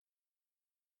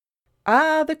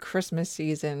Ah, the Christmas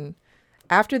season.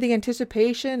 After the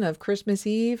anticipation of Christmas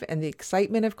Eve and the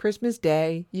excitement of Christmas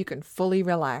Day, you can fully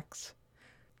relax.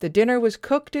 The dinner was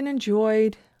cooked and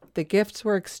enjoyed, the gifts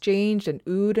were exchanged and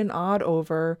oohed and awed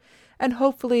over, and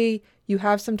hopefully you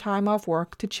have some time off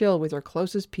work to chill with your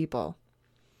closest people.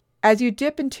 As you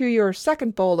dip into your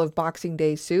second bowl of Boxing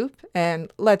Day soup,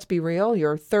 and let's be real,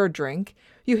 your third drink,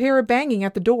 you hear a banging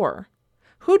at the door.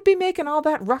 Who'd be making all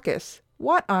that ruckus?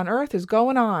 What on earth is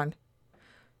going on?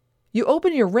 You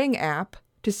open your Ring app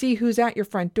to see who's at your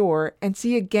front door and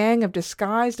see a gang of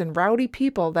disguised and rowdy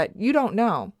people that you don't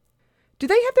know. Do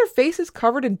they have their faces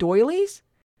covered in doilies?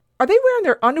 Are they wearing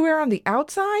their underwear on the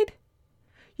outside?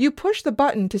 You push the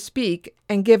button to speak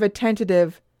and give a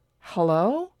tentative,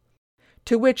 "Hello?"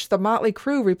 To which the motley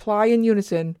crew reply in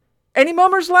unison, "Any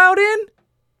mummers allowed in?"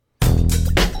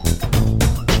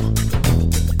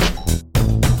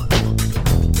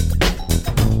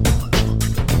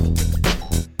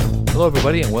 Hello,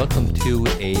 everybody, and welcome to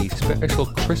a special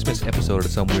Christmas episode of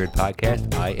Some Weird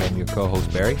Podcast. I am your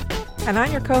co-host, Barry. And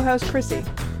I'm your co-host, Chrissy.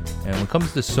 And when it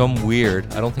comes to Some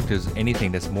Weird, I don't think there's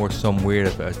anything that's more Some Weird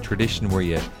of a tradition where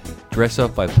you dress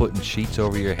up by putting sheets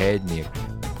over your head and you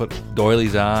put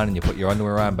doilies on and you put your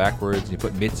underwear on backwards and you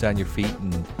put mitts on your feet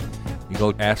and you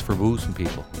go ask for booze from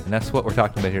people. And that's what we're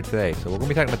talking about here today. So we're going to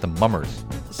be talking about the mummers.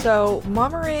 So,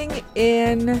 mummering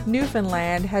in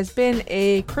Newfoundland has been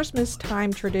a Christmas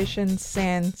time tradition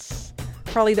since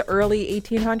probably the early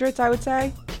 1800s, I would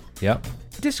say. Yep.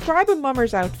 Describe a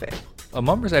mummer's outfit. A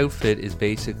mummer's outfit is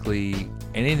basically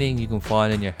anything you can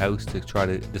find in your house to try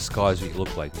to disguise what you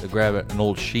look like. They'll grab an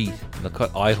old sheet and they'll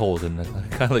cut eye holes in it,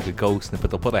 kind of like a ghost,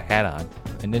 but they'll put a hat on.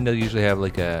 And then they'll usually have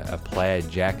like a plaid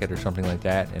jacket or something like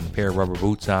that and a pair of rubber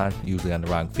boots on, usually on the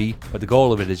wrong feet. But the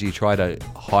goal of it is you try to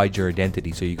hide your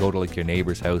identity. So you go to like your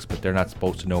neighbor's house, but they're not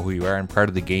supposed to know who you are. And part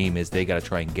of the game is they got to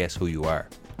try and guess who you are.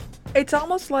 It's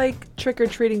almost like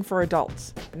trick-or-treating for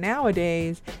adults.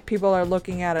 Nowadays, people are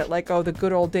looking at it like, oh, the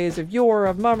good old days of yore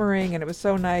of mummering, and it was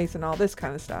so nice, and all this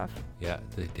kind of stuff. Yeah,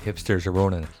 the hipsters are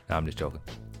ruining it. No, I'm just joking.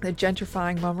 The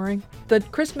gentrifying mummering. The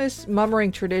Christmas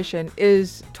mummering tradition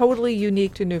is totally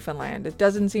unique to Newfoundland. It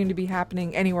doesn't seem to be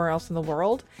happening anywhere else in the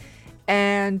world.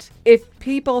 And if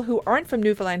people who aren't from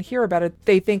Newfoundland hear about it,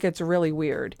 they think it's really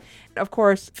weird. Of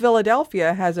course,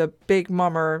 Philadelphia has a big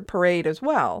mummer parade as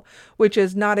well, which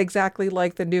is not exactly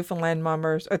like the Newfoundland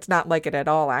mummers. It's not like it at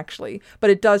all, actually, but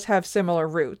it does have similar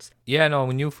roots. Yeah, no,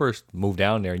 when you first moved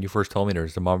down there and you first told me there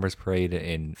was the mummers parade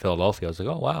in Philadelphia, I was like,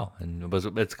 oh, wow. And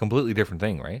it's a completely different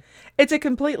thing, right? It's a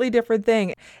completely different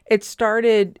thing. It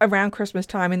started around Christmas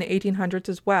time in the 1800s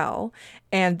as well,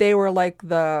 and they were like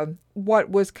what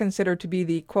was considered to be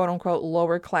the quote-unquote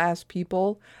lower class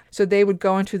people. So they would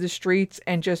go into the streets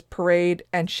and just parade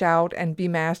and shout and be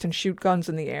masked and shoot guns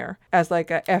in the air as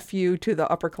like a FU to the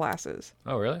upper classes.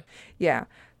 Oh, really? Yeah.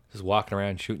 Just walking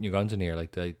around shooting your guns in the air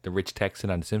like the rich Texan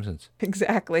on The Simpsons.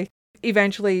 Exactly.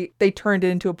 Eventually, they turned it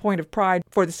into a point of pride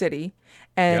for the city.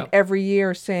 And every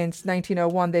year since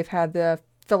 1901, they've had the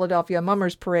Philadelphia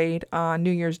Mummers Parade on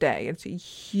New Year's Day. It's a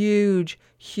huge,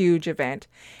 huge event.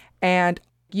 And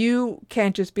you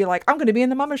can't just be like, I'm going to be in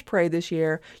the Mummers Parade this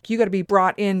year. You got to be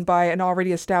brought in by an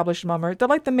already established mummer. They're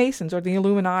like the Masons or the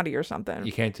Illuminati or something.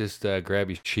 You can't just grab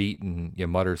your sheet and your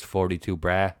mother's 42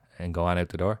 bra and go on out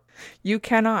the door? You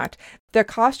cannot. The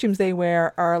costumes they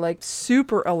wear are like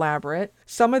super elaborate.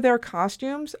 Some of their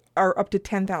costumes are up to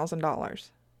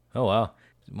 $10,000. Oh, wow.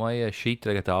 My sheet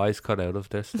that I got the eyes cut out of,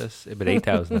 this about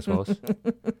 8,000, I suppose.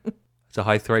 It's a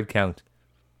high thread count.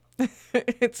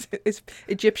 It's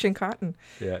Egyptian cotton.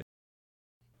 Yeah.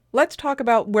 Let's talk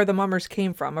about where the mummers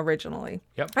came from originally.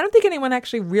 Yep. I don't think anyone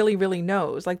actually really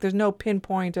knows. Like, there's no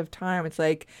pinpoint of time. It's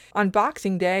like, on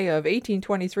Boxing Day of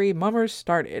 1823, mummers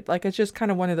started. Like, it's just kind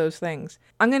of one of those things.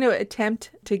 I'm going to attempt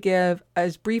to give,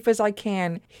 as brief as I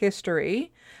can,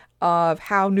 history of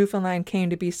how Newfoundland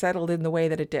came to be settled in the way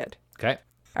that it did. Okay.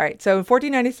 All right. So in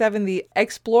 1497, the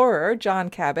explorer, John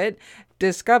Cabot,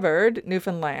 discovered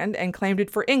Newfoundland and claimed it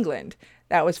for England.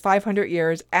 That was 500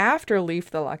 years after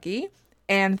Leif the Lucky,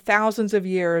 and thousands of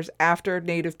years after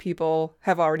native people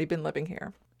have already been living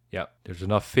here. Yep. There's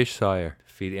enough fish sire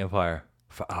to feed the empire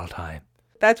for all time.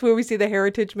 That's where we see the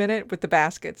Heritage Minute with the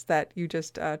baskets that you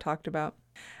just talked about.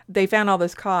 They found all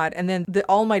this cod, and then the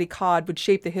almighty cod would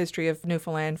shape the history of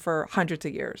Newfoundland for hundreds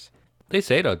of years. They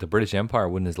say, though, the British Empire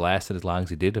wouldn't have lasted as long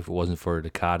as it did if it wasn't for the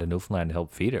cod in Newfoundland to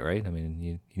help feed it, right? I mean,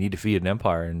 you need to feed an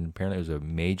empire, and apparently it was a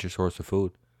major source of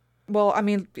food. Well, I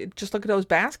mean, just look at those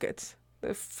baskets.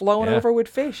 They're flowing over with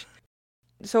fish.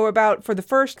 So for the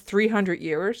first 300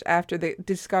 years after the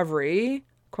discovery,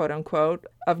 quote unquote,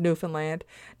 of Newfoundland.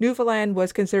 Newfoundland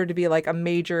was considered to be like a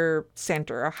major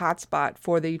center, a hotspot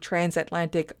for the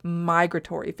transatlantic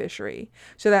migratory fishery.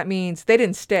 So that means they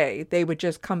didn't stay. They would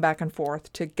just come back and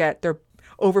forth to get their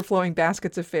overflowing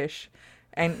baskets of fish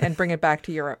and bring it back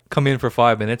to Europe. Come in for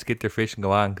 5 minutes, get their fish, and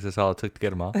go on, because that's all it took to get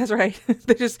them off. That's right.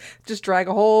 They just drag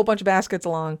a whole bunch of baskets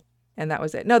along, and that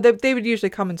was it. No, they would usually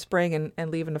come in spring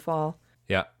and leave in the fall.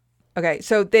 Yeah. Okay,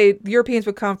 so Europeans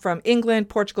would come from England,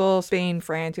 Portugal, Spain,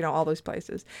 France, all those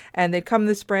places. And they'd come in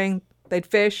the spring, they'd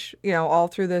fish, all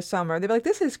through the summer. They'd be like,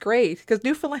 this is great, because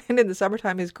Newfoundland in the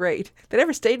summertime is great. They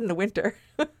never stayed in the winter.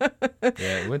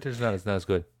 Yeah, winter's not as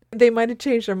good. They might have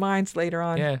changed their minds later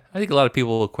on. Yeah, I think a lot of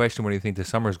people will question when you think the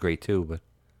summer's great too, but...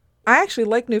 I actually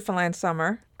like Newfoundland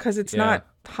summer, because it's not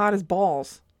hot as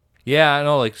balls. Yeah, I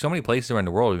know, like so many places around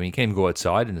the world, I mean, you can't even go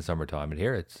outside in the summertime, but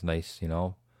here it's nice,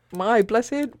 My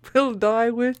blessed will die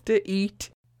with to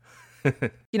eat.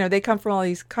 They come from all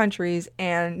these countries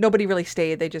and nobody really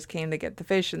stayed. They just came to get the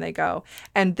fish and they go.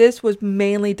 And this was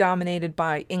mainly dominated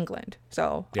by England.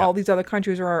 So all these other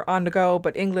countries were on the go,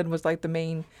 but England was like the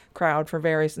main crowd for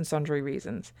various and sundry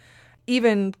reasons.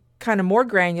 Even kind of more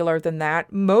granular than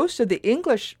that, most of the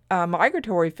English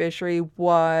migratory fishery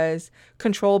was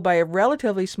controlled by a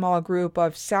relatively small group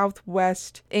of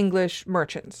Southwest English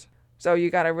merchants. So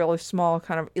you got a really small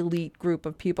kind of elite group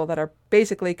of people that are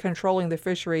basically controlling the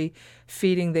fishery,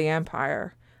 feeding the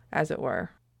empire, as it were.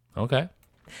 Okay.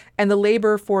 And the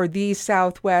labor for these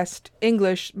Southwest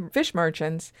English fish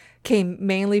merchants came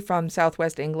mainly from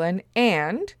Southwest England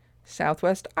and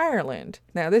Southwest Ireland.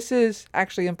 Now, this is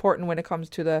actually important when it comes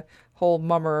to the whole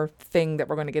mummer thing that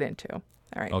we're going to get into. All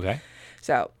right. Okay.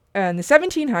 So in the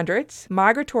 1700s,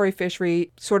 migratory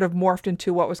fishery sort of morphed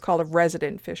into what was called a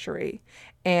resident fishery.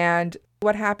 And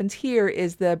what happens here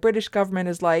is the British government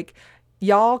is like,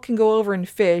 y'all can go over and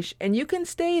fish and you can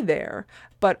stay there,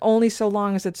 but only so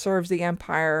long as it serves the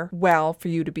empire well for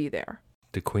you to be there.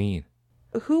 The Queen.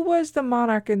 Who was the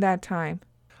monarch in that time?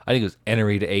 I think it was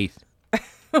Henry VIII.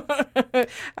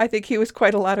 I think he was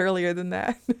quite a lot earlier than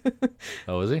that.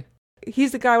 Oh, was he?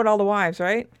 He's the guy with all the wives,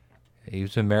 right?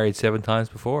 He's been married 7 times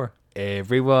before.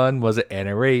 Everyone was an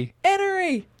Henry.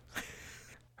 Henry!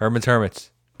 Herman's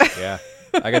Hermits. Yeah.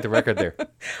 I got the record there.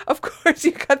 Of course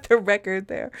you got the record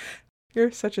there.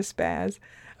 You're such a spaz.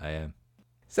 I am.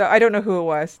 So I don't know who it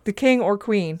was. The king or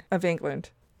queen of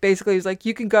England. Basically, it was like,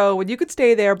 you can go and you could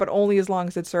stay there, but only as long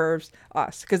as it serves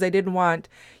us. Because they didn't want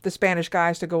the Spanish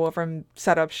guys to go over and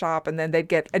set up shop and then they'd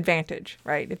get advantage,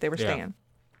 right, if they were staying.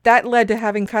 That led to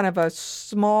having kind of a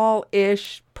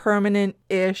small-ish,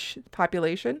 permanent-ish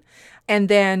population. And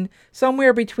then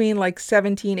somewhere between like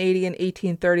 1780 and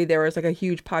 1830, there was like a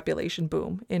huge population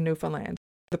boom in Newfoundland.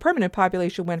 The permanent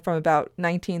population went from about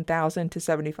 19,000 to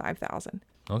 75,000.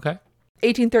 Okay.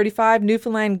 1835,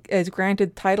 Newfoundland is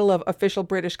granted title of official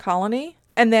British colony.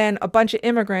 And then a bunch of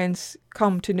immigrants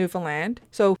come to Newfoundland.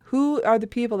 So who are the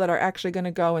people that are actually going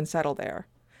to go and settle there?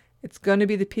 It's going to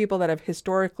be the people that have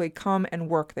historically come and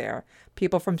work there.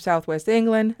 People from Southwest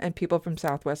England and people from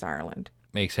Southwest Ireland.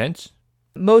 Makes sense.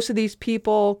 Most of these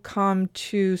people come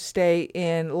to stay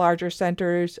in larger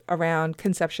centers around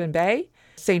Conception Bay,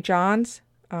 St. John's,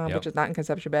 which is not in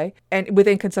Conception Bay. And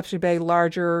within Conception Bay,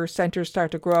 larger centers start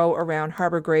to grow around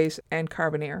Harbour Grace and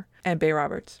Carbonear and Bay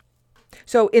Roberts.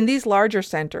 So in these larger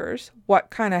centers, what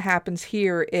kind of happens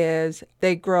here is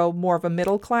they grow more of a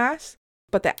middle class.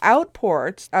 But the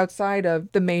outports outside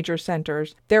of the major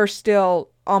centers, they're still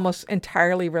almost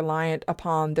entirely reliant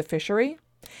upon the fishery.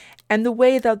 And the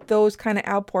way that those kind of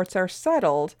outports are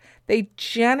settled, they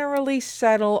generally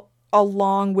settle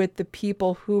along with the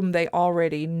people whom they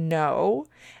already know.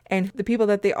 And the people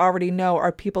that they already know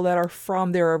are people that are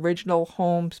from their original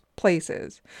homes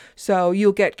places. So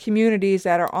you'll get communities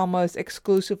that are almost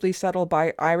exclusively settled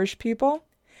by Irish people.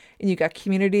 And you got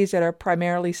communities that are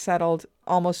primarily settled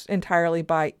almost entirely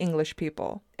by English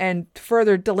people. And to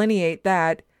further delineate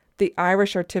that, the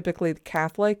Irish are typically the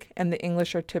Catholic and the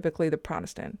English are typically the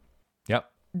Protestant. Yep.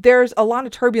 There's a lot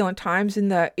of turbulent times in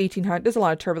the 1800s. There's a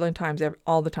lot of turbulent times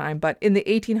all the time, but in the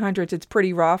 1800s, it's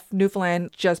pretty rough. Newfoundland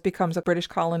just becomes a British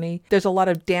colony. There's a lot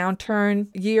of downturn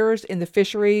years in the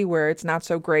fishery where it's not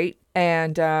so great.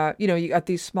 And, you got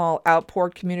these small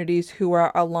outport communities who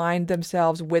are aligned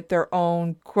themselves with their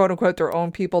own, quote unquote, their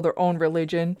own people, their own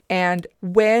religion. And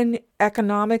when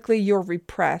economically you're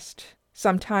repressed,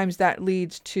 sometimes that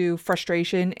leads to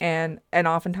frustration and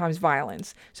oftentimes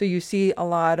violence. So you see a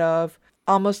lot of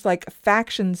almost like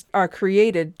factions are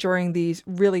created during these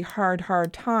really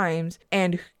hard times.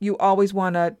 And you always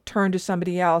want to turn to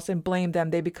somebody else and blame them.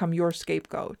 They become your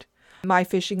scapegoat. My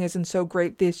fishing isn't so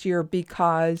great this year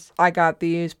because I got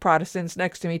these Protestants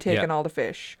next to me taking all the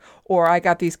fish. Or I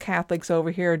got these Catholics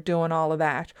over here doing all of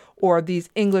that. Or these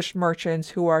English merchants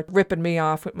who are ripping me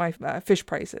off with my fish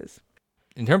prices.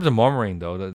 In terms of mummering,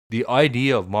 though, the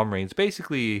idea of mummering is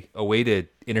basically a way to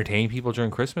entertain people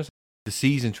during Christmas. The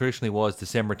season traditionally was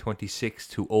December 26th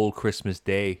to Old Christmas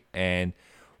Day. And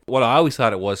what I always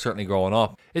thought it was, certainly growing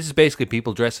up, this is basically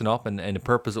people dressing up. And the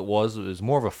purpose it was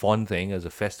more of a fun thing, as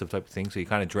a festive type of thing. So you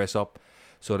kind of dress up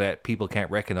so that people can't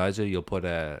recognize you. You'll put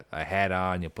a hat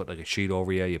on, you put like a sheet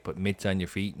over you, you put mitts on your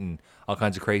feet and all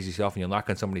kinds of crazy stuff. And you knock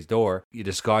on somebody's door, you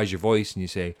disguise your voice and you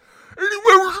say, "Anyone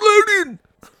was loading?"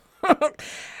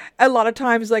 A lot of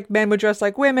times, like, men would dress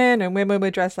like women and women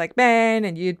would dress like men,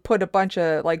 and you'd put a bunch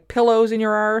of like pillows in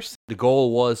your arse. The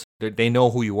goal was that they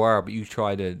know who you are, but you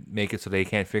try to make it so they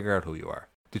can't figure out who you are.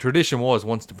 The tradition was,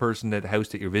 once the person at the house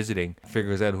that you're visiting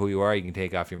figures out who you are, you can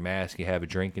take off your mask, you have a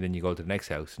drink, and then you go to the next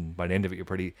house. And by the end of it, you're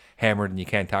pretty hammered and you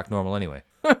can't talk normal anyway.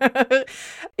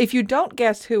 If you don't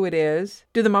guess who it is,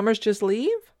 do the mummers just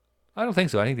leave? I don't think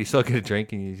so. I think they still get a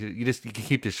drink, and you can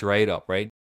keep the charade up, right?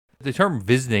 The term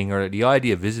visiting, or the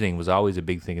idea of visiting, was always a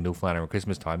big thing in Newfoundland around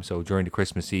Christmas time. So during the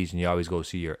Christmas season, you always go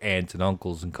see your aunts and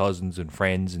uncles and cousins and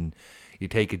friends, and you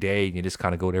take a day and you just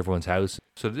kind of go to everyone's house.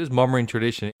 So this mummering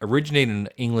tradition originated in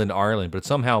England, Ireland, but it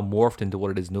somehow morphed into what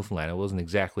it is in Newfoundland. It wasn't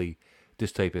exactly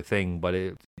this type of thing, but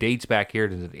it dates back here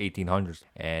to the 1800s,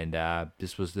 and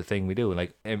this was the thing we do.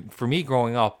 And for me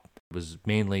growing up, it was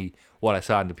mainly what I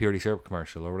saw in the Purity Syrup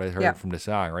commercial, or what I heard from the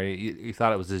song, right? You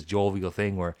thought it was this jovial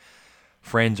thing where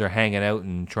friends are hanging out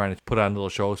and trying to put on little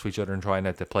shows for each other and trying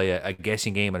not to play a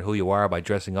guessing game on who you are by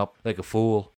dressing up like a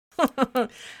fool.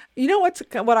 You know what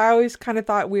I always kind of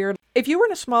thought weird? If you were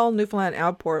in a small Newfoundland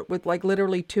outport with like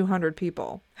literally 200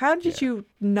 people, how did you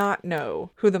not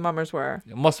know who the mummers were?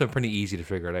 It must have been pretty easy to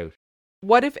figure it out.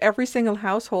 What if every single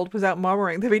household was out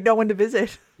mummering? There'd be no one to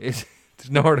visit. There's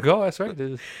nowhere to go, that's right.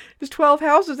 There's 12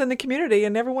 houses in the community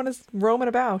and everyone is roaming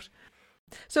about.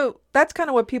 So that's kind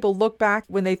of what people look back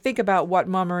when they think about what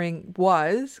mummering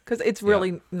was, because it's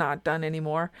really not done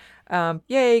anymore.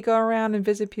 Yay, go around and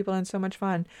visit people and so much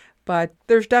fun. But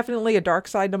there's definitely a dark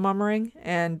side to mummering,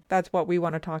 and that's what we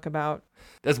want to talk about.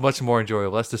 That's much more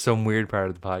enjoyable. That's just some weird part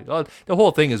of the podcast. Oh, the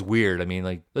whole thing is weird. I mean,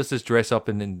 like, let's just dress up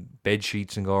in bed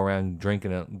sheets and go around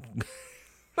drinking it.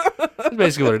 That's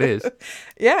basically what it is.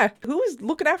 Yeah. Who was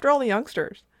looking after all the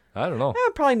youngsters? I don't know.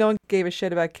 Probably no one gave a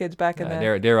shit about kids back in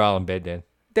then. They're all in bed then.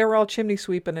 They were all chimney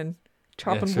sweeping and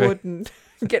chopping wood and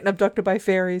getting abducted by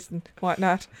fairies and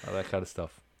whatnot. All that kind of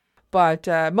stuff. But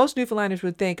most Newfoundlanders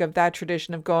would think of that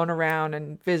tradition of going around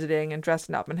and visiting and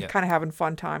dressing up and kind of having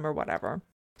fun time or whatever.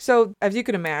 So as you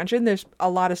can imagine, there's a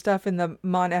lot of stuff in the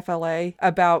Mon FLA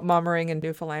about mummering in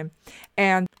Newfoundland.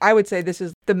 And I would say this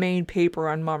is the main paper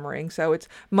on mummering. So it's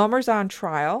Mummers on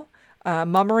Trial,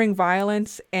 Mummering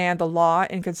Violence and the Law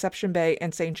in Conception Bay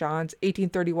and St. John's,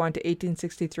 1831 to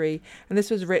 1863. And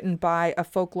this was written by a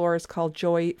folklorist called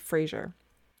Joy Fraser.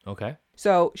 Okay.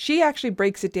 So she actually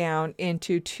breaks it down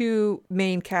into two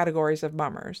main categories of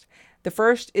mummers. The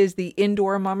first is the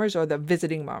indoor mummers, or the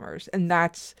visiting mummers. And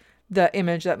that's the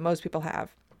image that most people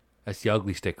have. That's the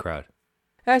ugly stick crowd.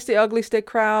 That's the ugly stick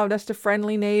crowd. That's the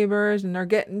friendly neighbors, and they're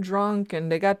getting drunk,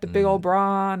 and they got the big old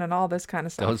bra on and all this kind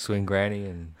of stuff. Don't swing granny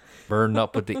and burn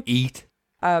up with the eat.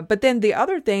 But then the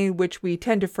other thing, which we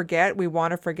tend to forget, we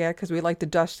want to forget because we like to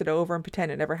dust it over and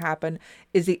pretend it never happened,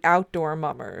 is the outdoor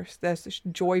mummers.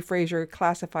 Joy Fraser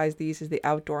classifies these as the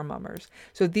outdoor mummers.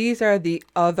 So these are the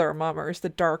other mummers, the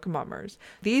dark mummers.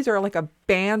 These are like a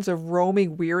bands of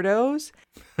roaming weirdos.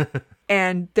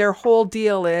 And their whole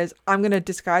deal is, I'm going to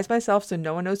disguise myself so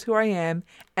no one knows who I am,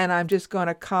 and I'm just going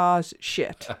to cause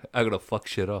shit. I'm going to fuck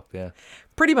shit up, yeah.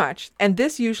 Pretty much. And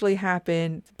this usually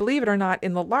happened, believe it or not,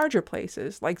 in the larger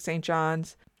places like St.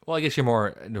 John's. Well, I guess they're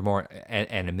more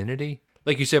anonymity.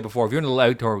 Like you said before, if you're in an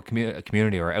outdoor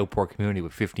community or outport community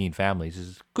with 15 families,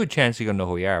 there's a good chance you're going to know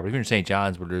who you are. But if you're in St.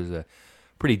 John's, where there's a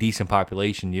pretty decent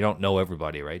population, you don't know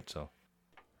everybody, right?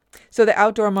 So the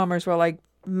outdoor mummers were like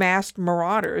masked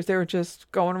marauders. They were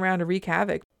just going around to wreak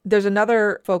havoc. There's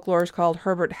another folklorist called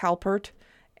Herbert Halpert,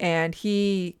 and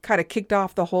he kind of kicked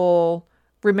off the whole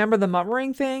remember the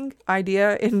mummering thing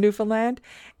idea in Newfoundland.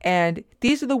 And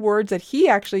these are the words that he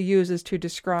actually uses to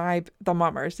describe the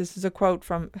mummers. This is a quote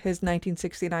from his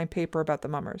 1969 paper about the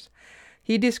mummers.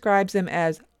 He describes them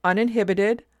as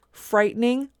uninhibited,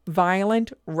 frightening,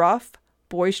 violent, rough,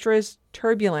 boisterous,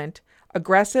 turbulent,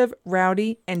 aggressive,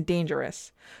 rowdy, and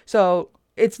dangerous. So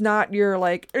it's not your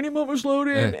like, any mummers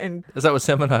loaded. And is that what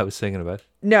Sam and I was singing about?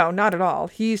 No, not at all.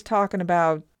 He's talking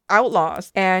about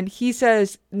outlaws. And he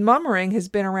says mummering has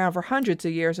been around for hundreds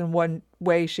of years in one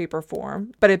way, shape, or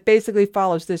form, but it basically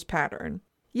follows this pattern.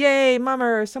 Yay,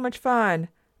 mummer, so much fun.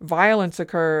 Violence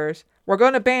occurs. We're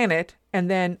going to ban it, and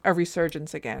then a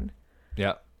resurgence again.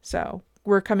 Yeah. So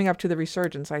we're coming up to the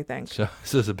resurgence, I think. So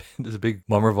there's a big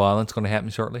mummer violence going to happen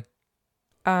shortly?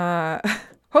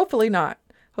 Hopefully not.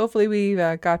 Hopefully we've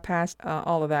got past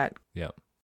all of that. Yeah.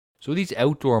 So these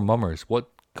outdoor mummers, what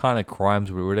kind of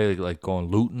crimes were they like going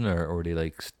looting, or were they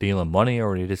like stealing money, or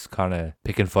were they just kind of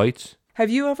picking fights? Have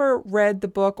you ever read the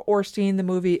book or seen the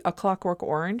movie A Clockwork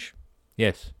Orange?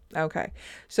 Yes. Okay.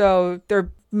 So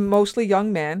they're mostly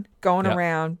young men going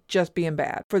around just being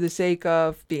bad for the sake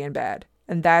of being bad.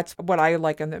 And that's what I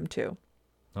liken them to.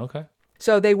 Okay.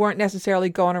 So they weren't necessarily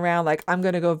going around like, I'm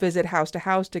going to go visit house to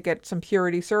house to get some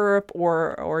Purity syrup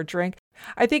or drink.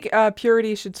 I think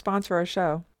Purity should sponsor our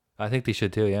show. I think they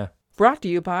should too, yeah. Brought to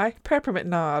you by Peppermint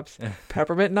Knobs.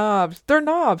 Peppermint Knobs. They're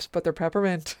knobs, but they're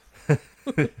peppermint.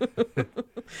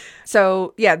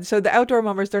 So the outdoor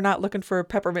mummers, they're not looking for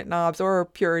peppermint knobs or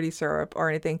Purity syrup or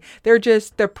anything. They're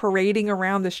parading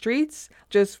around the streets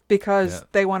just because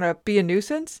they want to be a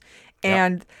nuisance.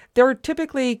 And they're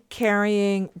typically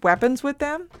carrying weapons with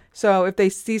them. So if they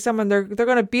see someone, they're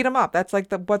going to beat them up. That's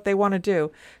like what they want to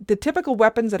do. The typical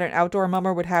weapons that an outdoor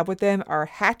mummer would have with them are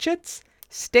hatchets,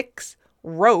 sticks,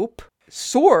 rope,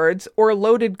 swords, or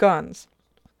loaded guns.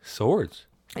 Swords?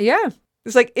 Yeah.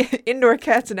 It's like indoor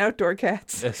cats and outdoor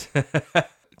cats. Yes.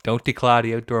 Don't declaw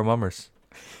the outdoor mummers.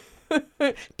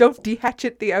 Don't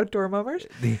dehatchet the outdoor mummers.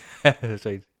 That's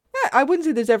right. Yeah, I wouldn't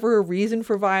say there's ever a reason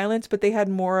for violence, but they had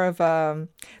more of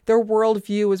their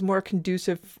worldview was more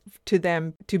conducive to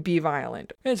them to be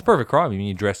violent. Yeah, it's a perfect crime. I mean,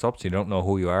 you dress up so you don't know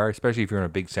who you are, especially if you're in a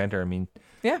big center. I mean,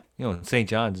 yeah. St.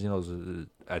 John's,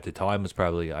 at the time was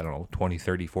probably, 20,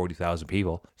 30, 40,000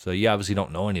 people. So you obviously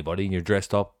don't know anybody, and you're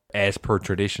dressed up as per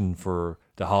tradition for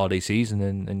the holiday season,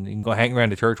 and you can go hang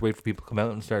around the church, wait for people to come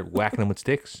out and start whacking them with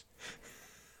sticks.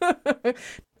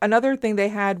 Another thing they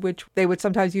had, which they would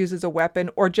sometimes use as a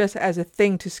weapon or just as a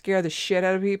thing to scare the shit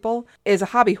out of people, is a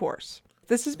hobby horse.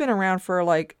 This has been around for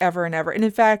like ever and ever. And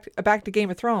in fact, back to Game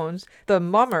of Thrones, the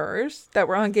mummers that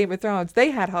were on Game of Thrones,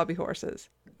 they had hobby horses.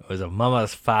 It was a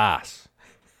mummer's farce.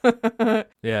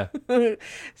 Yeah.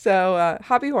 So,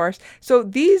 hobby horse. So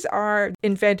these are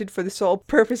invented for the sole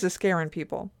purpose of scaring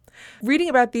people. Reading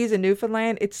about these in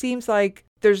Newfoundland, it seems like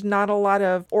there's not a lot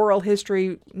of oral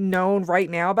history known right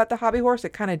now about the hobby horse.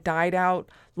 It kind of died out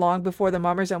long before the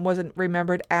mummers and wasn't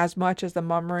remembered as much as the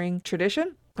mummering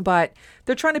tradition. But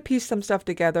they're trying to piece some stuff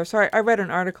together. So I read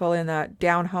an article in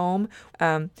Down Home.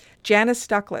 Janice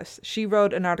Stuckless, she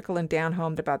wrote an article in Down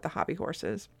Home about the hobby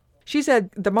horses. She said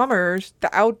the mummers,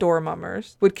 the outdoor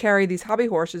mummers, would carry these hobby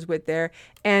horses with there,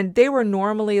 and they were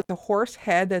normally the horse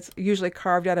head that's usually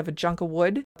carved out of a chunk of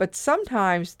wood, but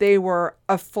sometimes they were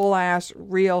a full-ass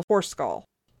real horse skull.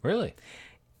 Really?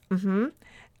 Mm-hmm.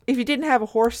 If you didn't have a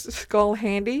horse skull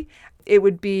handy, it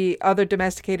would be other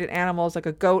domesticated animals like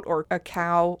a goat or a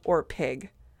cow or a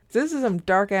pig. This is some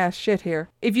dark-ass shit here.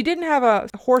 If you didn't have a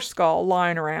horse skull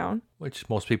lying around, which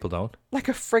most people don't, like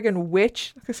a friggin'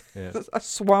 witch, a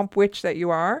swamp witch that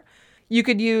you are, you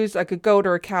could use like a goat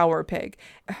or a cow or a pig.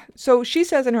 So she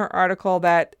says in her article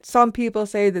that some people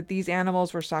say that these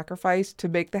animals were sacrificed to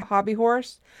make the hobby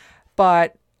horse,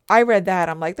 but I read that.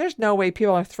 I'm like, there's no way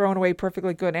people are throwing away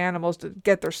perfectly good animals to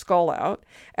get their skull out.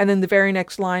 And then the very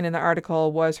next line in the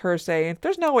article was her saying,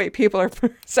 there's no way people are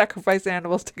sacrificing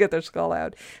animals to get their skull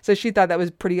out. So she thought that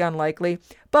was pretty unlikely.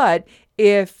 But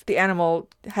if the animal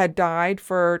had died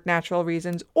for natural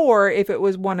reasons, or if it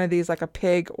was one of these like a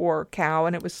pig or cow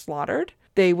and it was slaughtered,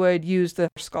 they would use the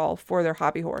skull for their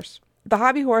hobby horse. The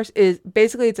hobby horse is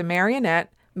basically, it's a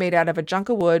marionette made out of a chunk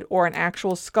of wood or an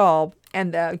actual skull,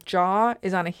 and the jaw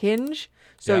is on a hinge,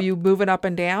 so you move it up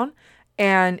and down,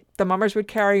 and the mummers would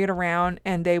carry it around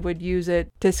and they would use it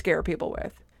to scare people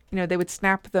with. They would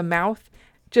snap the mouth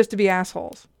just to be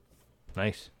assholes.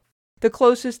 Nice. The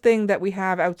closest thing that we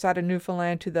have outside of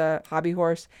Newfoundland to the hobby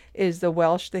horse is the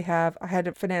Welsh. They have, I had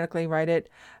to phonetically write it,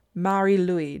 Mari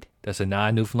Lwyd. That's a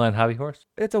non-Newfoundland hobby horse?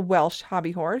 It's a Welsh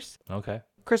hobby horse. Okay.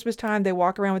 Christmas time, they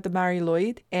walk around with the Mari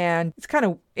Lwyd, and it's kind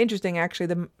of interesting, actually.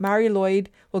 The Mari Lwyd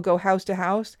will go house to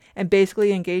house and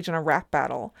basically engage in a rap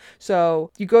battle. So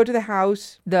you go to the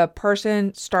house, the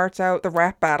person starts out the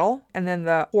rap battle, and then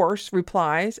the horse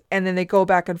replies, and then they go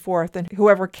back and forth, and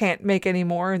whoever can't make any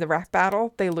more in the rap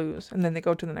battle, they lose, and then they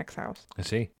go to the next house. I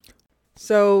see.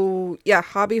 So, yeah,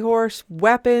 hobby horse,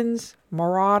 weapons,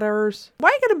 marauders. Why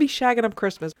are you going to be shagging up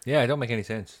Christmas? Yeah, it don't make any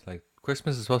sense. Like,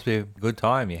 Christmas is supposed to be a good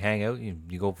time. You hang out,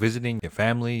 you go visiting your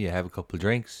family, you have a couple of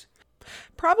drinks.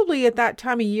 Probably at that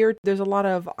time of year, there's a lot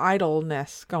of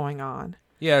idleness going on.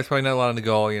 Yeah, it's probably not a lot on the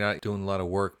go. You're not doing a lot of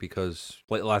work because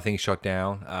a lot of things shut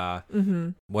down.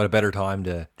 What a better time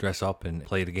to dress up and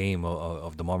play the game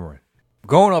of the Mummer.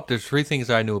 Growing up, there's three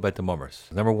things I knew about the Mummers.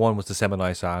 Number one was the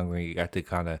Seminole song, where you got to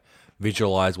kind of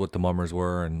visualize what the Mummers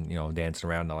were and, dancing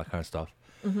around and all that kind of stuff.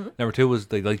 Number two was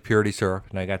they liked purity syrup,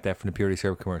 and I got that from the purity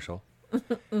syrup commercial.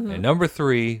 And number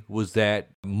three was that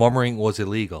mummering was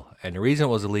illegal. And the reason it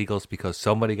was illegal is because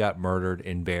somebody got murdered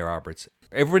in Bear Roberts.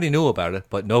 Everybody knew about it,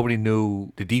 but nobody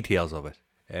knew the details of it.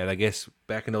 And I guess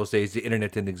back in those days, the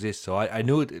internet didn't exist. So I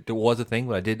knew there was a thing,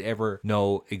 but I didn't ever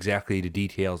know exactly the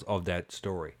details of that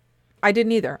story. I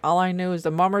didn't either. All I knew is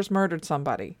the Mummers murdered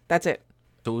somebody. That's it.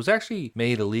 So it was actually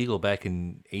made illegal back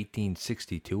in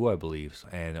 1862, I believe,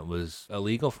 and it was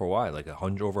illegal for a while, like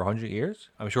over 100 years.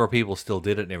 I'm sure people still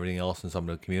did it and everything else in some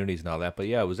of the communities and all that, but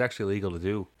yeah, it was actually illegal to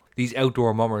do. These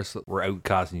outdoor mummers were out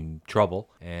causing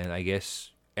trouble, and I guess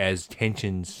as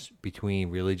tensions between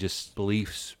religious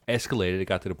beliefs escalated, it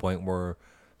got to the point where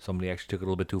somebody actually took it a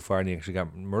little bit too far and they actually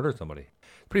got murdered somebody.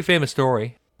 Pretty famous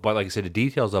story, but like I said, the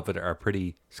details of it are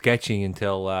pretty sketchy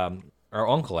until our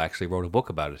uncle actually wrote a book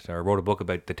about it. I wrote a book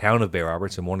about the town of Bear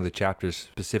Roberts, and one of the chapters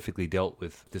specifically dealt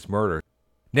with this murder.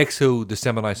 Next to the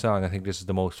Seminole song, I think this is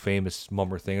the most famous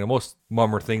mummer thing, the most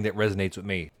mummer thing that resonates with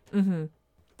me.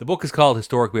 The book is called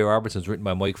Historic Bear Roberts, and it's written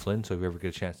by Mike Flynn, so if you ever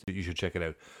get a chance, you should check it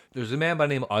out. There's a man by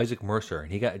the name of Isaac Mercer,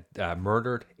 and he got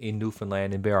murdered in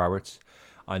Newfoundland in Bear Roberts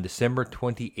on December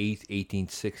 28th,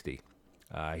 1860.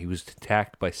 He was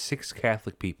attacked by 6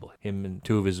 Catholic people, him and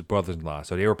 2 of his brothers-in-law.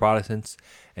 So they were Protestants,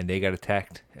 and they got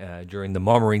attacked during the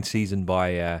mummering season by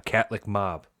a Catholic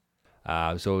mob.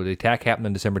 So the attack happened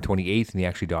on December 28th, and he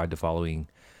actually died the following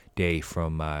day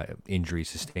from injuries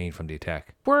sustained from the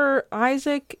attack. Were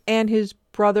Isaac and his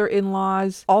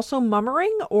brother-in-laws also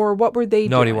mummering, or what were they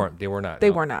doing? No, they weren't. They were not.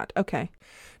 They were not. Okay.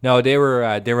 No, they were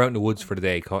out in the woods for the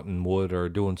day, cutting wood or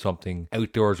doing something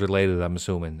outdoors related, I'm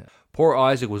assuming. Poor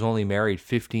Isaac was only married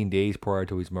 15 days prior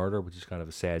to his murder, which is kind of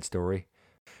a sad story.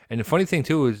 And the funny thing,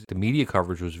 too, is the media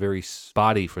coverage was very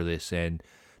spotty for this, and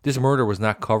this murder was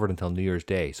not covered until New Year's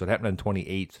Day. So it happened on the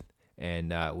 28th, and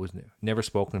was never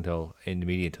spoken until in the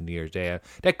media until New Year's Day.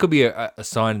 That could be a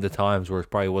sign of the times where it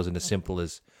probably wasn't as simple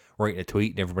as writing a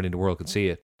tweet and everybody in the world could see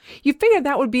it. You figured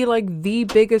that would be like the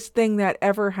biggest thing that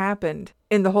ever happened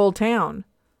in the whole town.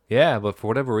 Yeah, but for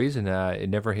whatever reason, it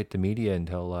never hit the media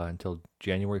until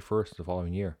January 1st the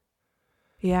following year.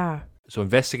 Yeah. So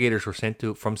investigators were sent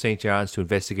from St. John's to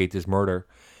investigate this murder,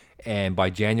 and by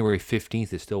January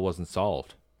 15th, it still wasn't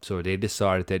solved. So they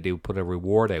decided that they would put a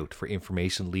reward out for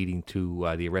information leading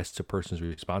to the arrests of persons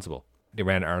responsible. They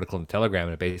ran an article in the Telegram,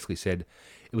 and it basically said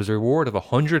it was a reward of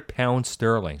 £100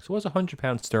 sterling. So what's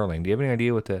 £100 sterling? Do you have any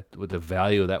idea what the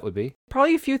value of that would be?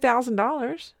 Probably a few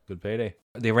 $1,000s. Good payday.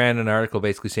 They ran an article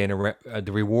basically saying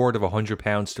the reward of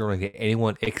 £100 sterling to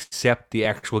anyone except the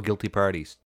actual guilty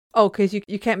parties. Oh, because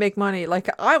you can't make money. Like,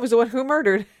 I was the one who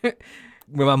murdered. With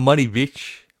my money,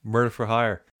 bitch. Murder for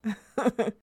hire.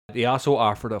 They also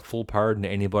offered a full pardon to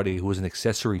anybody who was an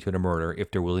accessory to the murder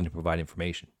if they're willing to provide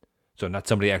information. So not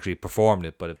somebody actually performed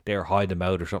it, but if they're hiding them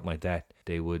out or something like that,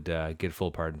 they would get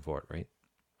full pardon for it, right?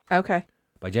 Okay.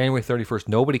 By January 31st,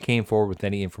 nobody came forward with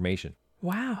any information.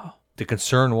 Wow. The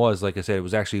concern was, like I said, it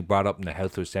was actually brought up in the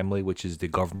House of Assembly, which is the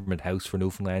government house for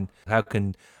Newfoundland. How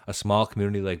can a small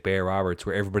community like Bear Roberts,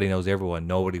 where everybody knows everyone,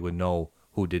 nobody would know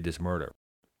who did this murder?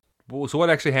 So what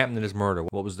actually happened in this murder?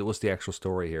 What's the actual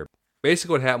story here?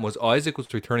 Basically what happened was Isaac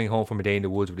was returning home from a day in the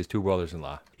woods with his 2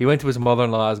 brothers-in-law. He went to his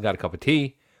mother-in-law's and got a cup of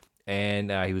tea,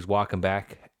 and he was walking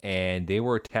back, and they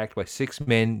were attacked by 6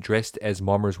 men dressed as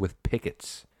mummers with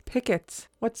pickets. Pickets?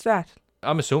 What's that?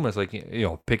 I'm assuming it's like,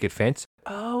 picket fence.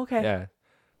 Oh, okay. Yeah,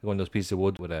 one of those pieces of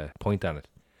wood with a point on it.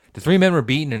 The 3 men were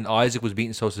beaten, and Isaac was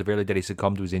beaten so severely that he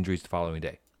succumbed to his injuries the following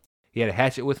day. He had a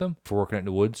hatchet with him for working out in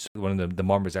the woods. One of the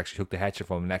mummers actually took the hatchet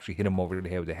from him and actually hit him over the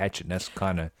head with the hatchet, and that's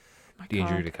kind of the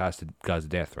injury that caused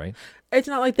death, right? It's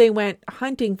not like they went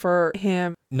hunting for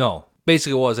him. No.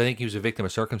 Basically it was, I think he was a victim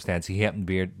of circumstance. He happened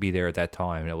to be there at that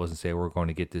time, and it wasn't say we're going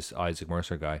to get this Isaac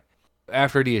Mercer guy.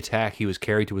 After the attack, he was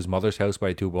carried to his mother's house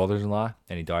by 2 brothers-in-law,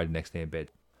 and he died the next day in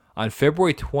bed. On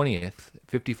February 20th,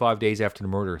 55 days after the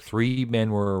murder, 3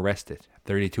 men were arrested.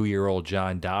 32-year-old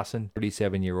John Dawson,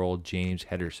 37-year-old James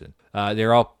Henderson.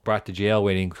 They're all brought to jail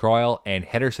waiting trial, and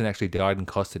Henderson actually died in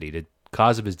custody. The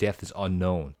cause of his death is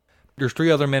unknown. There's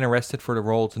 3 other men arrested for the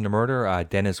roles in the murder,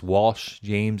 Dennis Walsh,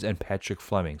 James, and Patrick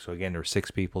Fleming. So again, there were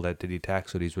 6 people that did the attack,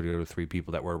 so these were the other 3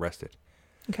 people that were arrested.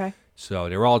 Okay. So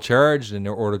they were all charged, and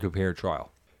they're ordered to appear at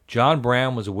trial. John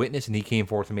Brown was a witness, and he came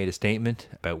forth and made a statement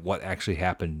about what actually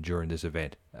happened during this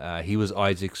event. He was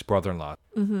Isaac's brother-in-law.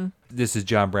 Mm-hmm. This is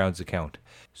John Brown's account.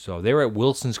 So they were at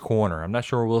Wilson's Corner. I'm not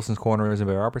sure where Wilson's Corner is in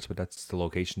Bay Roberts, but that's the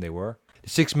location they were. The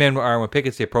 6 men were armed with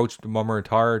pickets. They approached Mummer and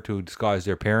Tyre to disguise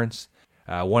their appearance.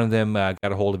 One of them got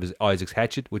a hold of Isaac's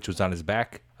hatchet, which was on his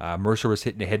back. Mercer was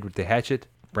hit in the head with the hatchet.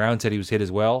 Brown said he was hit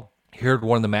as well. He heard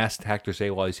one of the masked actors say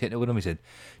while he's hitting it with him, he said,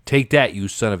 "Take that, you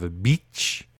son of a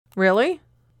bitch." Really?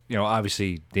 You know,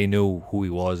 obviously, they knew who he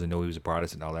was and knew he was a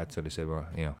Protestant and all that, so they said, well,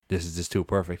 you know, this is just too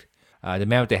perfect. The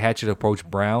man with the hatchet approached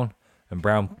Brown, and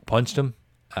Brown punched him.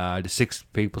 The 6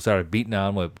 people started beating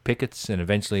on with pickets, and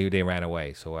eventually they ran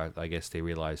away. So I guess they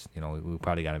realized, you know, we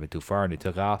probably got a bit too far, and they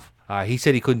took off. He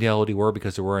said he couldn't tell who they were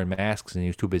because they were wearing masks, and he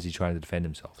was too busy trying to defend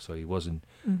himself. So he wasn't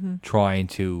trying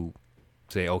to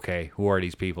say, okay, who are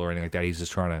these people or anything like that. He's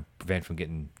just trying to prevent from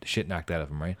getting the shit knocked out of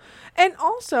him, right? And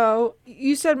also,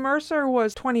 you said Mercer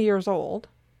was 20 years old.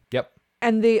 Yep.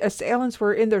 And the assailants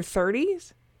were in their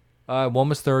 30s? One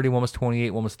was 30, one was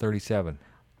 28, one was 37.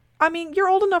 I mean, you're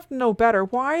old enough to know better.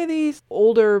 Why are these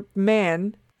older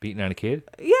men Beating on a kid?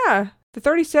 Yeah. The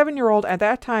 37-year-old at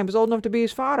that time was old enough to be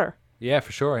his father. Yeah,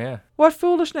 for sure, yeah. What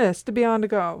foolishness to be on the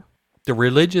go. The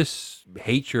religious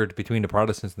hatred between the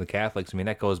Protestants and the Catholics, I mean,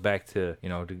 that goes back to, you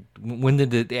know, when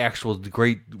did the actual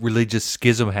great religious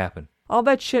schism happen? All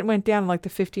that shit went down in like the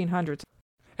 1500s.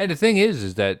 And the thing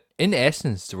is that in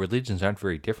essence, the religions aren't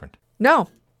very different. No.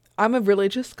 I'm a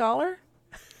religious scholar.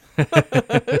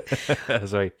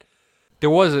 That's right.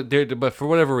 But for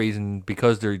whatever reason,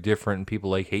 because they're different and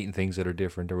people like hating things that are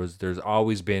different, there's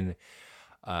always been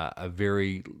a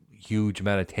very huge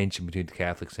amount of tension between the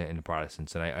Catholics and the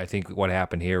Protestants. And I think what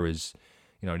happened here is,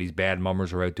 you know, these bad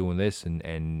mummers are out doing this,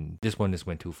 and this one just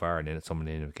went too far, and then someone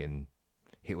ended up getting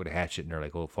hit with a hatchet, and they're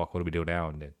like, oh, fuck, what do we do now?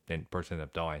 And then the person ended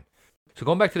up dying. So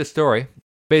going back to the story,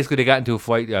 basically they got into a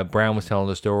fight. Brown was telling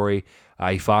the story.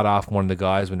 He fought off one of the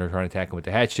guys when they were trying to attack him with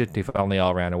the hatchet. They finally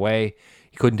all ran away.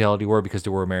 He couldn't tell who they were because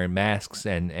they were wearing masks,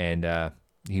 and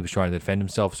he was trying to defend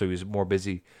himself, so he was more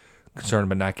busy concerned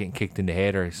about not getting kicked in the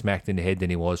head or smacked in the head than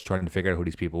he was trying to figure out who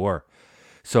these people were.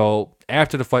 So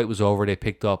after the fight was over, they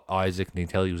picked up Isaac, and they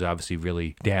tell he was obviously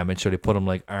really damaged, so they put him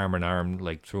like arm in arm,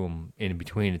 like threw him in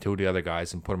between the 2 of the other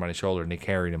guys and put him on his shoulder, and they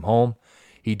carried him home.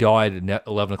 He died at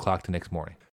 11 o'clock the next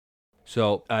morning.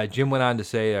 So Jim went on to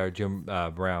say, John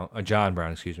Brown,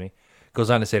 goes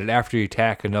on to say that after the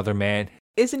attack, another man...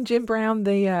 Isn't Jim Brown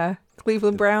the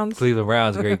Cleveland Browns? Cleveland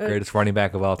Browns, greatest running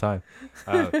back of all time.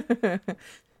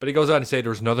 But he goes on to say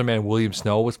there was another man, William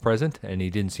Snow, was present, and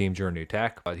he didn't see him during the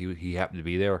attack, but he happened to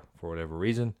be there for whatever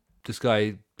reason. This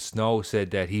guy, Snow, said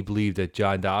that he believed that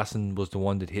John Dawson was the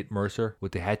one that hit Mercer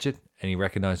with the hatchet, and he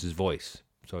recognized his voice.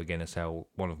 So again, that's how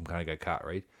one of them kind of got caught,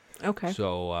 right? Okay.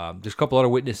 So there's a couple other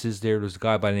witnesses there. There's a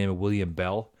guy by the name of William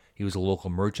Bell. He was a local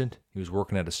merchant. He was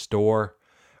working at a store.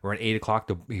 Around 8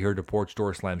 o'clock, he heard the porch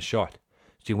door slam shut.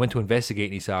 So he went to investigate,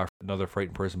 and he saw another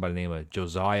frightened person by the name of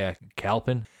Josiah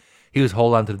Calpin. He was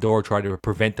holding on to the door, trying to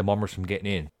prevent the mummers from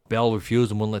getting in. Bell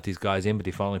refused and wouldn't let these guys in, but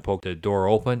they finally poked the door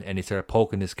open, and they started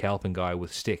poking this Calpin guy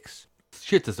with sticks.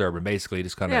 Shit disturbing, basically,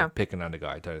 just kind of picking on the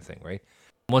guy type of thing, right?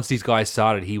 Once these guys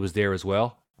saw that he was there as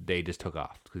well, they just took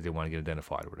off because they wanted to get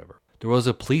identified or whatever. There was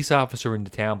a police officer in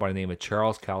the town by the name of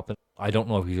Charles Calpin. I don't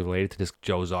know if he's related to this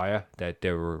Josiah that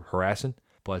they were harassing,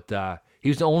 but he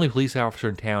was the only police officer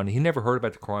in town. He never heard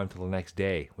about the crime until the next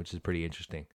day, which is pretty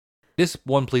interesting. This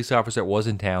one police officer was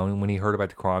in town, and when he heard about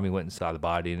the crime, he went and saw the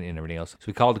body and everything else. So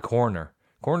he called the coroner.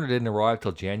 Coroner didn't arrive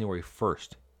till January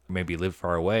 1st. Maybe he lived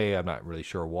far away. I'm not really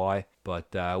sure why.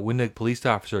 But when the police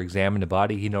officer examined the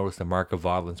body, he noticed a mark of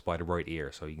violence by the right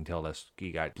ear. So you can tell that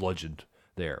he got bludgeoned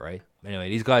there, right? Anyway,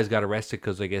 these guys got arrested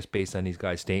because I guess based on these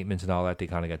guys' statements and all that, they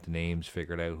kind of got the names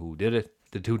figured out who did it.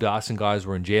 The 2 Dawson guys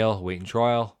were in jail waiting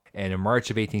trial. And in March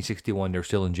of 1861, they're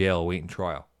still in jail waiting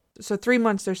trial. So 3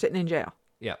 months they're sitting in jail?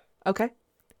 Yeah. Okay.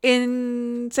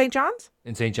 In St. John's?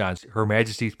 In St. John's, Her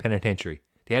Majesty's Penitentiary.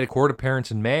 They had a court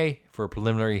appearance in May for a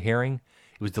preliminary hearing.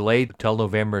 It was delayed until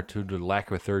November due to the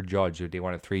lack of a third judge. They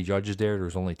wanted 3 judges there. There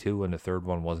was only 2, and the third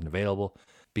one wasn't available.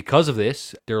 Because of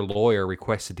this, their lawyer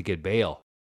requested to get bail.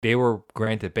 They were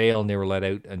granted bail, and they were let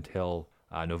out until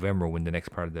November when the next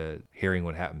part of the hearing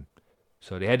would happen.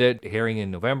 So they had the hearing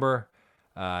in November.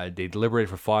 They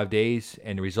deliberated for 5 days,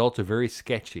 and the results are very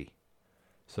sketchy.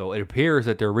 So it appears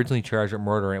that they're originally charged with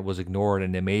murder, and it was ignored,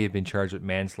 and they may have been charged with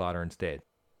manslaughter instead.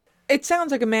 It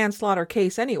sounds like a manslaughter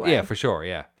case anyway. Yeah, for sure,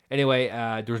 yeah. Anyway,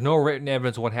 there was no written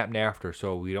evidence of what happened after,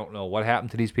 so we don't know what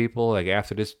happened to these people. Like,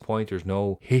 after this point, there's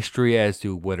no history as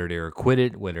to whether they were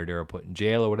acquitted, whether they were put in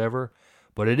jail or whatever.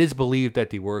 But it is believed that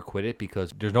they were acquitted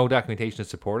because there's no documentation to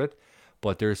support it.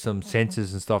 but there's some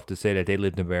census and stuff to say that they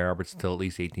lived in Bear Arbor until at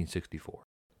least 1864.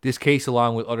 This case,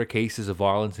 along with other cases of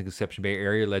violence in Conception Bay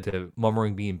area, led to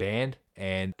mummering being banned,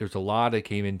 and there's a law that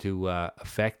came into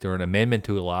effect, or an amendment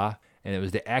to a law, and it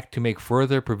was the act to make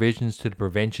further provisions to the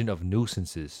prevention of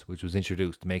nuisances, which was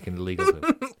introduced, making it illegal.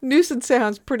 Nuisance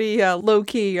sounds pretty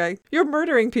low-key. Like, you're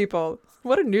murdering people.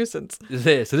 What a nuisance. So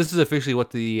this is officially what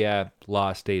the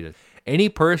law stated. Any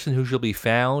person who shall be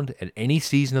found at any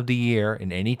season of the year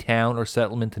in any town or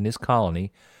settlement in this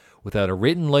colony without a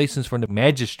written license from the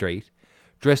magistrate,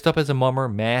 dressed up as a mummer,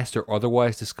 masked, or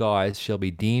otherwise disguised, shall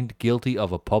be deemed guilty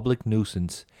of a public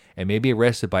nuisance and may be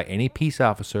arrested by any peace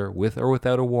officer with or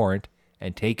without a warrant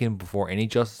and taken before any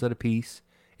justice of the peace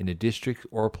in the district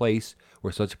or place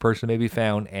where such a person may be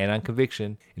found, and on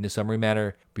conviction, in the summary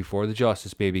matter before the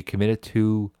justice, may be committed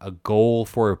to a gaol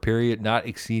for a period not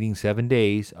exceeding 7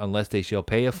 days, unless they shall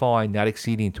pay a fine not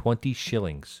exceeding 20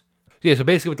 shillings. Yeah, so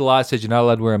basically what the law says, you're not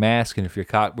allowed to wear a mask, and if you're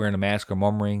caught wearing a mask or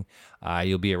mummering,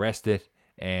 you'll be arrested,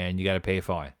 and you got to pay a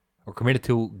fine. Or committed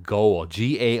to gaol,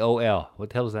 G-A-O-L.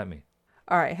 What the hell does that mean?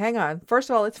 All right, hang on.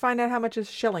 First of all, let's find out how much a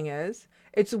shilling is.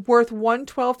 It's worth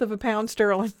 1/12 of a pound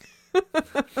sterling.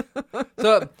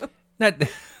 So, not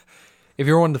if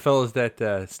you're one of the fellas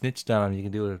that snitched on him, you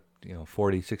can do it,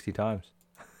 40, 60 times.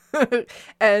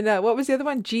 And what was the other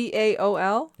one?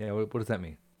 G-A-O-L? Yeah, what does that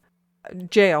mean?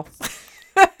 Jail.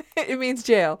 It means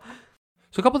jail.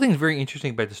 So a couple of things very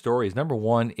interesting about the story is, number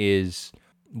one is,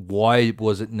 why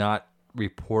was it not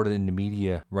reported in the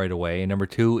media right away? And number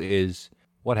two is,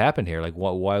 what happened here? Like,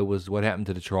 what happened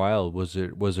to the trial? Was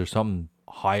there some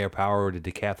higher power? Did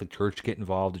the Catholic Church get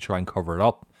involved to try and cover it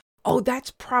up? Oh,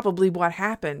 that's probably what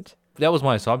happened. That was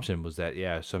my assumption, was that,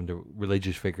 some of the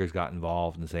religious figures got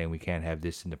involved in saying we can't have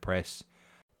this in the press.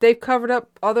 They've covered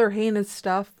up other heinous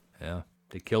stuff. Yeah.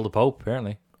 They killed the Pope,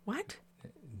 apparently. What?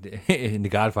 In The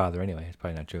Godfather, anyway. It's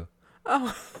probably not true.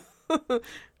 Oh.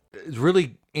 It's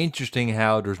really interesting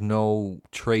how there's no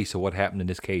trace of what happened in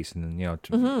this case. And,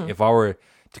 if I were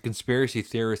to conspiracy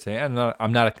theorist, I'm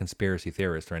not a conspiracy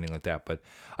theorist or anything like that, but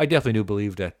I definitely do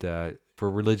believe that for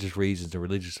religious reasons or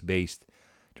religious based,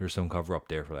 there's some cover up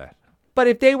there for that. But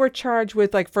if they were charged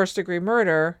with like first degree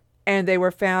murder and they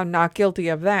were found not guilty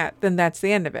of that, then that's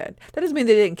the end of it. That doesn't mean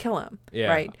they didn't kill him,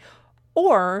 right?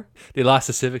 Or they lost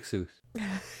the civic suit.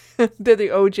 They're the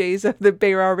OJs of the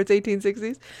Bay Roberts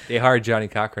 1860s. They hired Johnny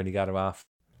Cochran. He got him off.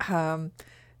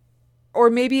 Or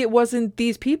maybe it wasn't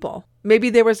these people. Maybe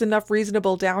there was enough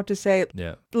reasonable doubt to say,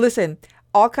 listen,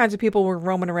 all kinds of people were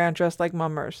roaming around dressed like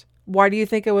mummers. Why do you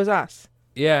think it was us?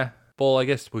 Yeah. Well, I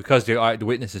guess because the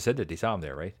witnesses said that they saw him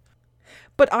there, right?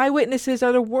 But eyewitnesses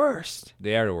are the worst.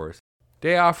 They are the worst.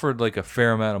 They offered like a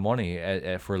fair amount of money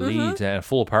for leads and a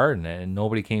full pardon, and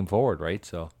nobody came forward, right?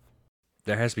 So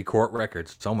there has to be court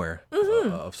records somewhere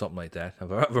of something like that,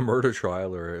 of a murder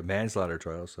trial or a manslaughter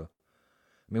trial. So,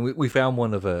 I mean, we found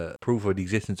one of a proof of the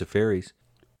existence of fairies.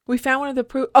 We found one of the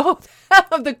proof. Oh,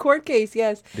 of the court case,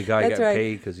 yes. The guy got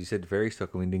paid because he said the fairies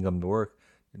took him and didn't come to work.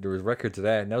 There was records of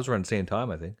that, and that was around the same time,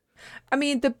 I think. I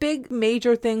mean, the big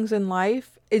major things in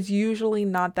life is usually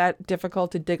not that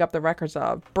difficult to dig up the records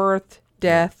of. Birth,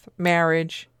 death,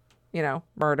 marriage,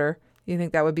 murder. You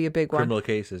think that would be a big one? Criminal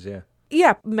cases, yeah.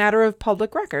 Yeah, matter of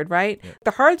public record, right? Yeah.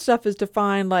 The hard stuff is to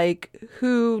find, like,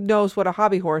 who knows what a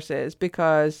hobby horse is,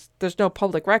 because there's no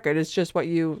public record. It's just what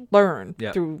you learn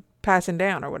through passing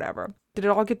down or whatever. Did it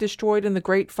all get destroyed in the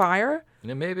Great Fire?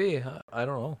 Yeah, maybe. I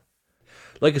don't know.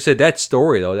 Like I said, that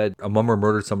story, though, that a mummer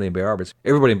murdered somebody in Bay Arbors,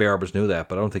 everybody in Bay Arbors knew that,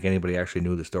 but I don't think anybody actually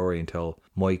knew the story until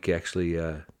Mike actually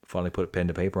finally put pen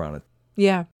to paper on it.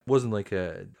 Yeah. It wasn't like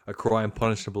a crime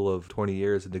punishable of 20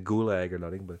 years in the gulag or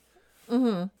nothing, but...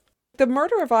 Mm-hmm. The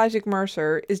murder of Isaac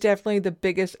Mercer is definitely the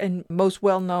biggest and most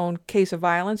well-known case of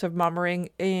violence of mummering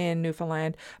in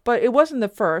Newfoundland, but it wasn't the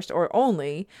first or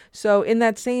only. So in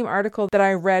that same article that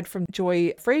I read from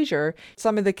Joy Frazier,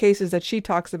 some of the cases that she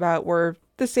talks about were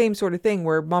the same sort of thing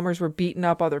where mummers were beating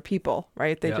up other people,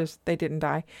 right? They didn't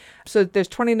die. So there's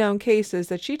 20 known cases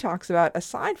that she talks about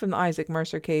aside from the Isaac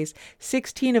Mercer case,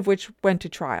 16 of which went to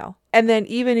trial. And then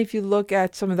even if you look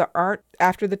at some of the art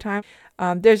after the time,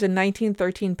 there's a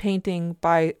 1913 painting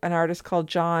by an artist called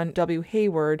John W.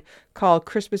 Hayward called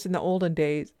Christmas in the Olden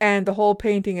Days. And the whole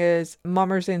painting is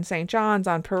mummers in St. John's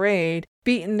on parade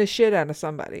beating the shit out of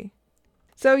somebody.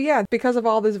 So yeah, because of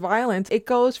all this violence, it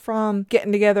goes from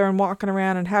getting together and walking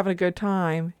around and having a good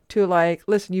time to like,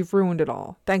 listen, you've ruined it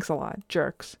all. Thanks a lot,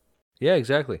 jerks. Yeah,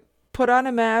 exactly. Put on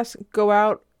a mask, go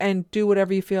out and do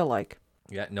whatever you feel like.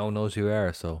 Yeah, no one knows who you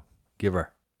are, so give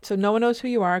her. So no one knows who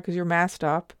you are because you're masked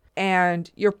up. and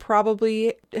you're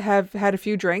probably have had a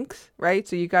few drinks, right?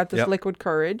 So you got this Yep. liquid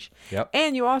courage. Yep.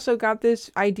 And you also got this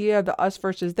idea of the us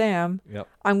versus them. Yep.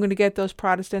 I'm going to get those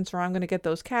Protestants or I'm going to get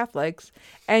those Catholics.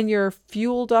 And you're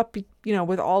fueled up,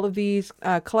 with all of these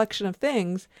collection of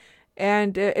things.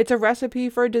 And it's a recipe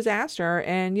for a disaster.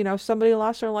 And, somebody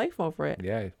lost their life over it.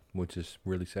 Yeah, which is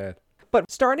really sad. But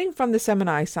starting from the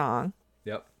Semini song,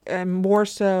 Yep. and more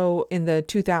so in the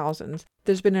 2000s,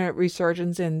 there's been a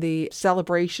resurgence in the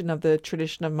celebration of the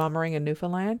tradition of mummering in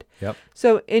Newfoundland. Yep.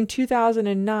 So in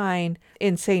 2009,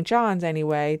 in St. John's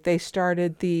anyway, they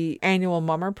started the annual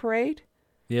Mummer Parade.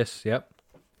 Yes, yep.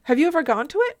 Have you ever gone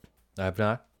to it? I've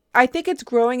not. I think it's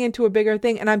growing into a bigger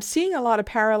thing, and I'm seeing a lot of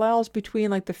parallels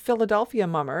between like the Philadelphia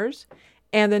mummers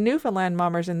and the Newfoundland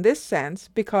mummers in this sense,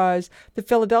 because the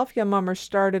Philadelphia mummers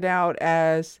started out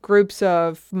as groups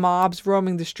of mobs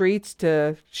roaming the streets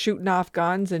to shooting off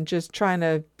guns and just trying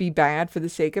to be bad for the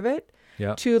sake of it,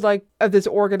 Yeah. to like this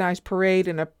organized parade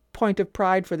and a point of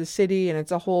pride for the city, and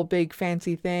it's a whole big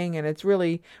fancy thing, and it's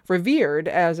really revered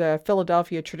as a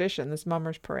Philadelphia tradition, this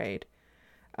mummers parade.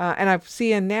 And I've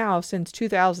seen now since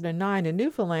 2009 in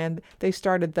Newfoundland, they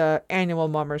started the annual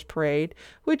Mummers Parade,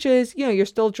 which is, you're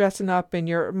still dressing up in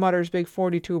your mother's big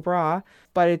 42 bra,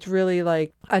 but it's really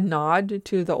like a nod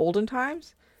to the olden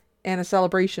times and a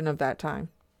celebration of that time.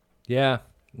 Yeah.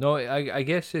 No, I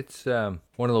guess it's one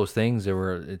of those things that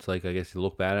where it's like, I guess you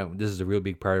look back at it, this is a real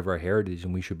big part of our heritage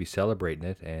and we should be celebrating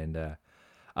it. And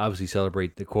obviously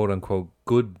celebrate the quote unquote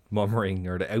good mummering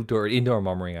or the indoor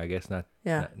mummering, I guess, not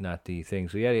the thing.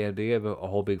 So yeah, they have a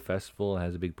whole big festival and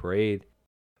has a big parade.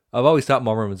 I've always thought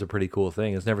mummering was a pretty cool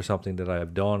thing. It's never something that I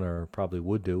have done or probably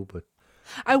would do, but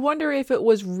I wonder if it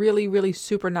was really, really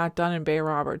super not done in Bay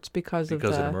Roberts because of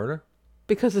the murder?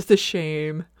 Because of the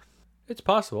shame. It's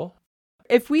possible.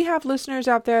 If we have listeners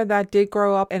out there that did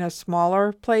grow up in a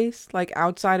smaller place, like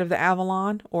outside of the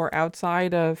Avalon or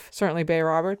outside of certainly Bay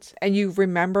Roberts, and you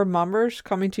remember mummers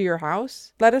coming to your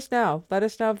house, let us know. Let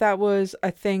us know if that was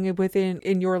a thing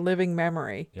in your living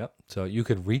memory. Yep. So you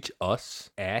could reach us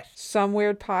at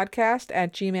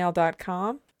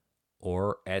someweirdpodcast@gmail.com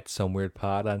or at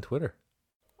someweirdpod on Twitter.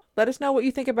 Let us know what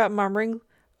you think about mummering.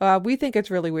 We think it's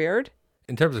really weird.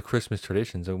 In terms of Christmas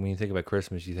traditions, when you think about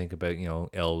Christmas, you think about,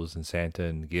 elves and Santa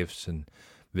and gifts and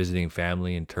visiting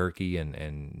family and turkey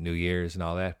and New Year's and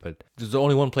all that. But there's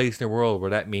only one place in the world where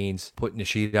that means putting a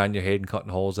sheet on your head and cutting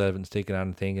holes out of it and sticking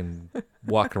on a thing and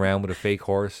walking around with a fake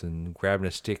horse and grabbing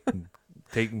a stick and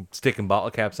sticking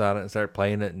bottle caps on it and start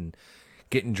playing it and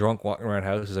getting drunk walking around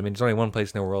houses. I mean, there's only one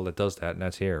place in the world that does that, and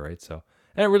that's here, right? So,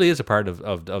 and it really is a part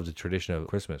of the tradition of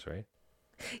Christmas, right?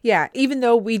 Yeah, even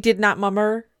though we did not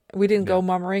mummer, we didn't go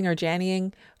mummering or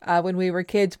jannying when we were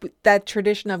kids. That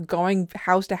tradition of going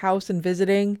house to house and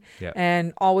visiting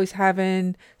and always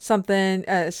having something,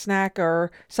 a snack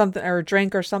or something or a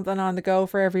drink or something on the go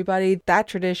for everybody. That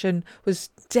tradition was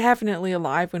definitely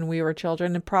alive when we were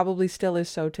children and probably still is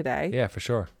so today. Yeah, for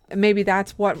sure. Maybe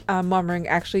that's what mummering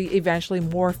actually eventually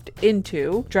morphed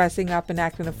into, dressing up and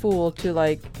acting a fool, to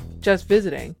like just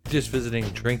visiting. Just visiting,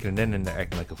 drinking, and then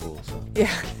acting like a fool. So.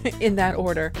 Yeah, in that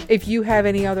order. If you have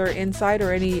any other insight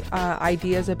or any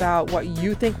ideas about what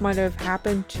you think might have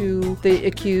happened to the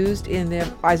accused in the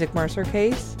Isaac Mercer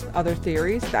case, other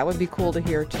theories, that would be cool to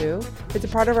hear too. It's a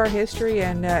part of our history,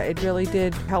 and it really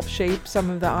did help shape some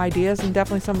of the ideas and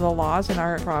definitely some of the laws in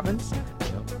our province.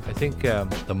 I think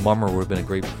the mummer would have been a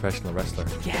great professional wrestler.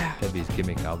 Yeah. That'd be his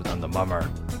gimmick. I'm the mummer.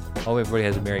 Hope everybody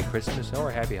has a Merry Christmas or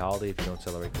a Happy Holiday if you don't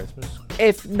celebrate Christmas.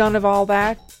 If none of all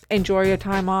that, enjoy your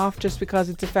time off just because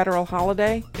it's a federal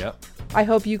holiday. Yep. I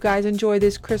hope you guys enjoy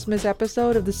this Christmas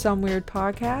episode of the Some Weird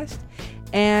Podcast.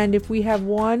 And if we have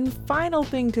one final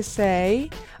thing to say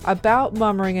about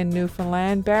mummering in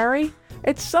Newfoundland, Barry,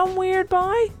 it's some weird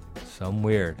boy. Some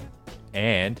weird.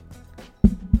 And...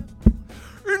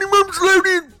 Any mums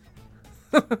loaded!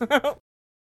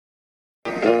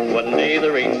 One day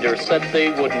the reindeer said they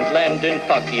wouldn't land in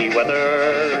foggy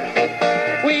weather.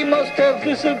 We must have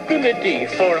visibility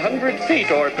 400 feet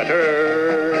or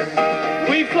better.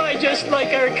 We fly just like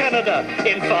Air Canada,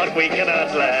 in fog we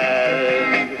cannot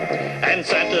land. And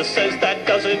Santa says that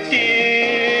doesn't dears.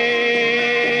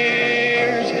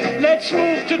 Let's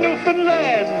move to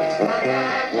Newfoundland.